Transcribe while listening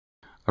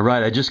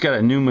Alright, I just got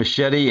a new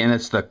machete, and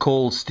it's the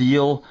cold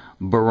steel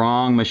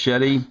Barong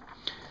machete.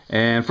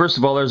 And first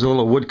of all, there's a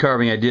little wood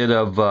carving I did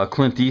of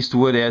Clint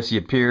Eastwood as he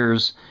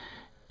appears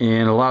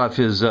in a lot of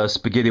his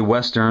spaghetti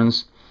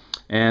westerns.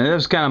 And it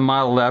was kind of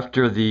modeled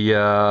after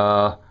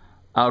the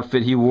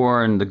outfit he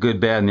wore in The Good,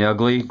 Bad, and the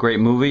Ugly. Great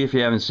movie. If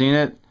you haven't seen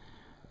it,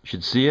 you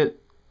should see it.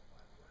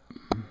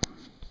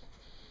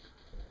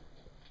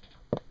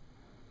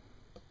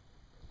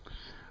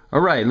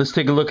 Alright, let's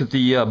take a look at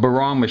the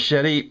Barong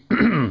machete.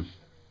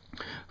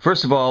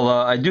 First of all,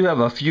 I do have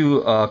a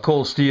few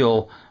cold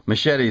steel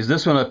machetes.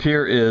 This one up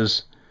here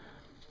is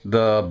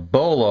the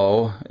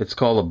Bolo. It's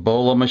called a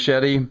Bolo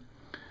machete.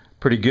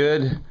 Pretty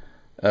good.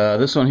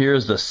 This one here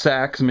is the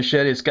Sax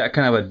machete. It's got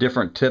kind of a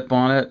different tip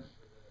on it.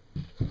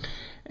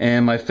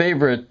 And my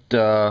favorite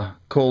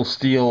cold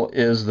steel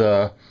is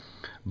the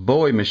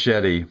Bowie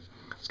machete.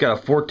 It's got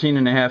a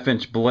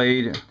 14.5-inch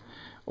blade.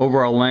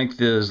 Overall length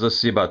is, let's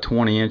see, about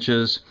 20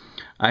 inches.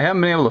 I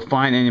haven't been able to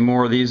find any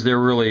more of these. They're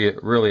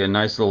really a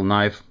nice little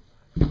knife.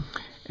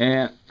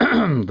 And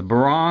the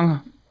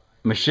Barong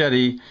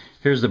machete,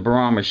 here's the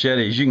Barong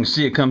machete. As you can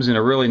see, it comes in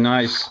a really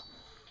nice,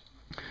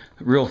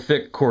 real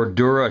thick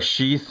Cordura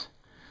sheath.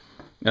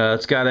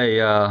 It's got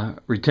a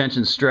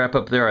retention strap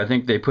up there. I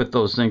think they put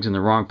those things in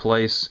the wrong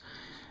place.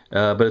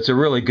 But it's a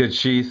really good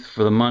sheath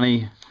for the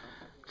money.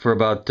 For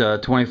about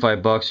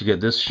 25 bucks, you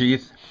get this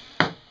sheath.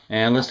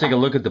 And let's take a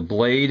look at the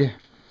blade.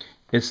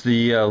 It's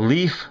the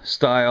leaf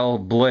style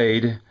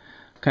blade.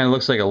 Kind of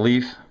looks like a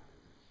leaf.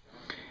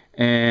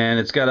 And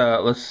it's got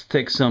a, let's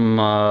take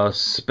some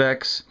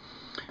specs.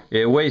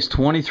 It weighs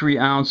 23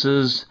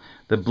 ounces.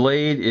 The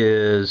blade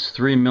is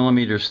 3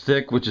 millimeters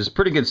thick, which is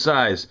pretty good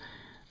size.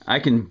 I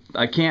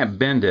can't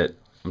bend it.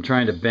 I'm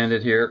trying to bend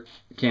it here.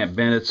 Can't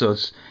bend it, so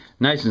it's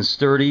nice and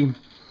sturdy.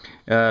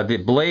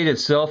 The blade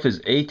itself is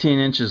 18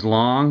 inches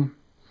long.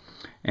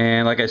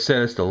 And like I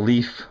said, it's the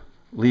leaf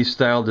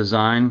style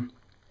design.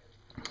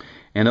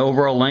 And the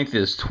overall length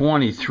is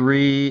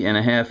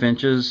 23.5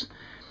 inches,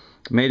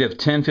 made of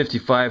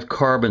 1055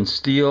 carbon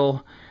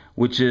steel,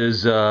 which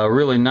is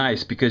really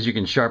nice because you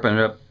can sharpen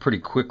it up pretty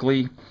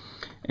quickly.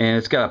 And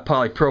it's got a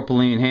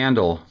polypropylene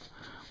handle,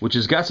 which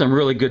has got some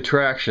really good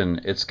traction.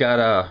 It's got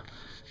a,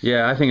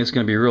 yeah, I think it's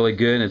going to be really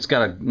good. And it's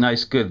got a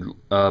nice, good,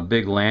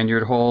 big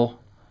lanyard hole.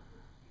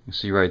 You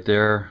see right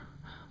there.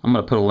 I'm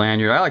going to put a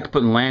lanyard. I like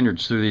putting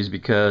lanyards through these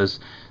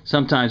because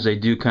sometimes they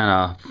do kind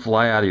of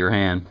fly out of your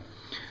hand.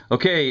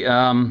 Okay,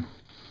 I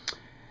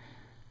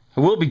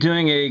will be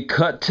doing a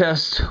cut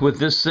test with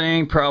this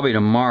thing probably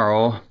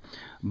tomorrow,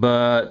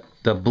 but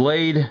the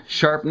blade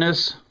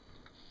sharpness,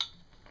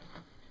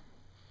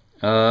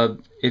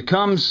 it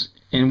comes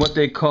in what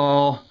they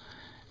call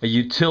a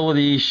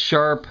utility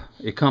sharp.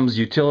 It comes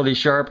utility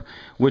sharp,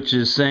 which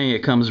is saying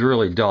it comes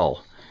really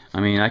dull.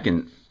 I mean, I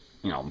can,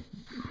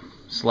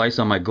 slice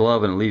on my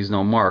glove and it leaves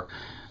no mark.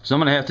 So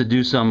I'm going to have to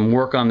do some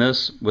work on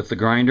this with the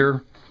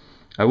grinder.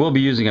 I will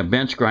be using a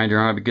bench grinder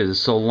on it because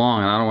it's so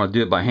long and I don't want to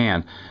do it by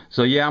hand.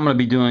 So yeah, I'm going to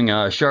be doing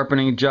a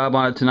sharpening job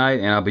on it tonight,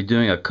 and I'll be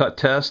doing a cut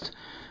test.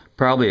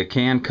 Probably a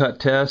can cut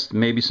test,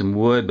 maybe some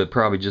wood, but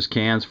probably just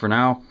cans for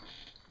now.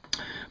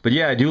 But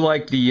yeah, I do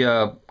like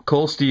the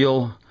cold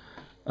steel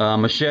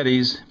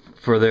machetes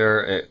for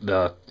their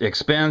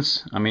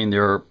expense. I mean,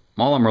 all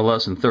of them are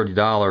less than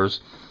 $30.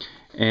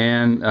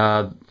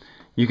 And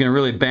you can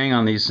really bang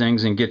on these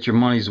things and get your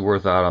money's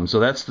worth out of them. So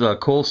that's the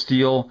cold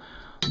steel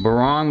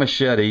Barong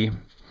machete,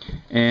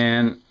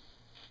 and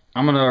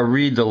I'm going to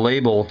read the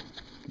label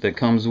that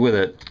comes with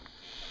it.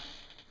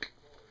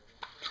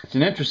 It's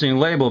an interesting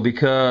label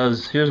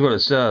because here's what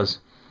it says.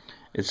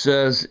 It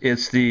says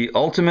it's the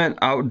ultimate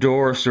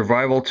outdoor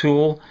survival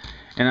tool,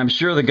 and I'm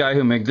sure the guy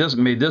who made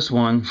this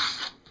one,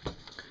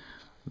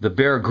 the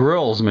Bear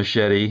Grylls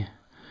machete,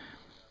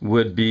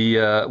 would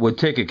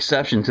take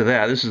exception to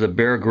that. This is the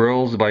Bear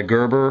Grylls by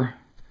Gerber.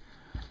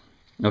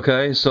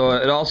 Okay, so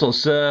it also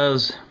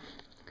says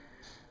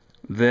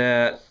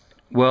that,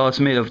 well, it's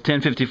made of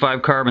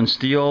 1055 carbon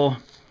steel,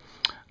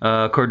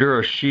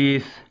 Cordura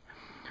sheath,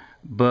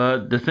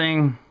 but the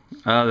thing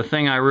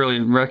I really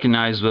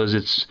recognized was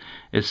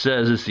it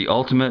says it's the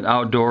ultimate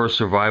outdoor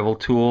survival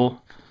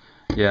tool.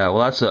 Yeah,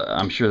 well,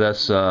 I'm sure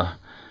that's not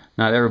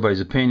everybody's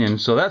opinion.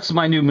 So that's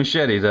my new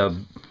machete, the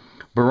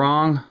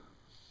Barong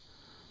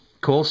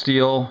cold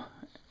steel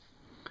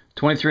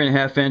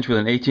 23.5 inch with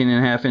an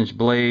 18.5 inch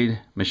blade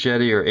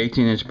machete, or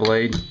 18-inch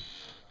blade.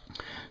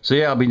 So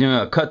yeah, I'll be doing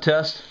a cut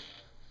test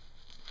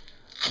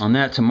on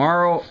that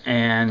tomorrow,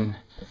 and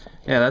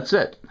yeah, that's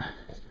it.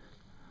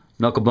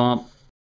 Knuckle bump.